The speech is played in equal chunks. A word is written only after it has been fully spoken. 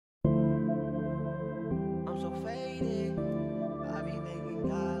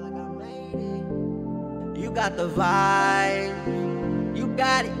You got the vibe, you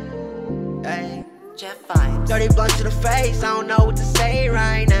got it, ayy. Jeff vibes. Dirty blunt to the face, I don't know what to say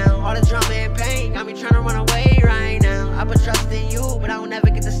right now. All the drama and pain got me tryna run away right now. I put trust in you, but I will never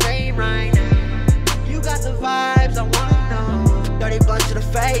get the same right now. You got the vibes, I wanna know. Dirty blunt to the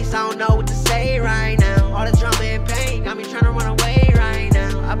face, I don't know what to say right now. All the drama and pain got me tryna run away right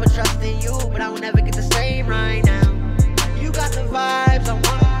now. I put trust in you, but I will never get the same right now. You got the vibes, I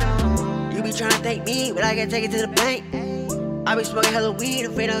wanna know. You be tryna thank me, but I can't take it to the bank. I be smoking hella weed,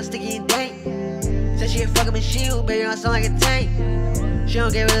 afraid of sticky and dank. Said she a fucking machine, baby, I sound like a tank. She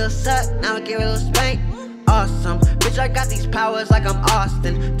don't give it a little suck, now I give it a little spank. Awesome, bitch, I got these powers like I'm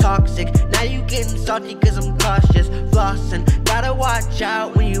Austin. Toxic, now you getting salty cause I'm cautious. Flossing, gotta watch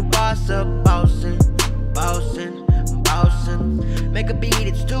out when you boss up. Bossin', bossin', bossin'. Make a beat,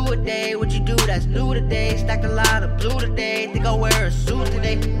 it's 2 a day. What you do, that's new today. Stacked a lot of blue today. Think I'll wear a suit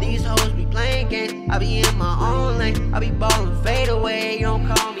today. These hoes be playing games, I be in my own lane. I be ballin' fade away, you don't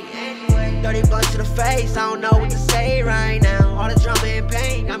call me anyway. Dirty blunt to the face, I don't know what to say right now. All the drama and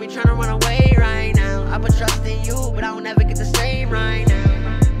pain got me tryna run away right now. I put trust in you, but I will never get the same right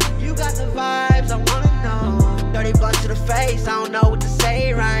now. You got the vibes, I wanna know. Dirty blunt to the face, I don't know what to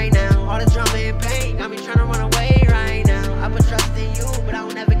say right now. All the drama and pain got me tryna run away right now. I put trust in you, but I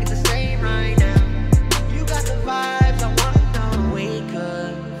will never get the same right now. You got the vibes, I wanna know. We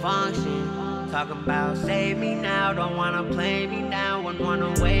could function. Talk about save me now, don't wanna play me down, wouldn't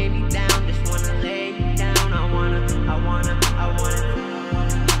wanna weigh me down, just wanna lay you down. I wanna.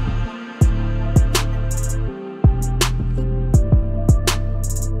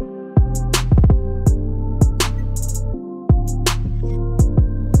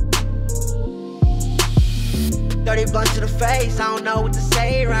 Dirty blunt to the face, I don't know what to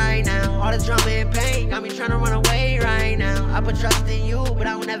say right now. All the drama and pain got me tryna run away right now. I put trust in you, but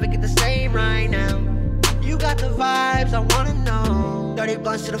I will never get the same right now. You got the vibes, I wanna know. Dirty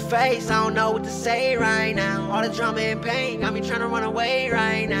blunts to the face, I don't know what to say right now. All the drama and pain got me tryna run away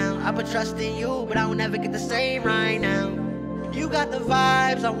right now. I put trust in you, but I will never get the same right now. You got the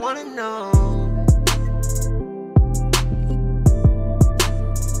vibes, I wanna know.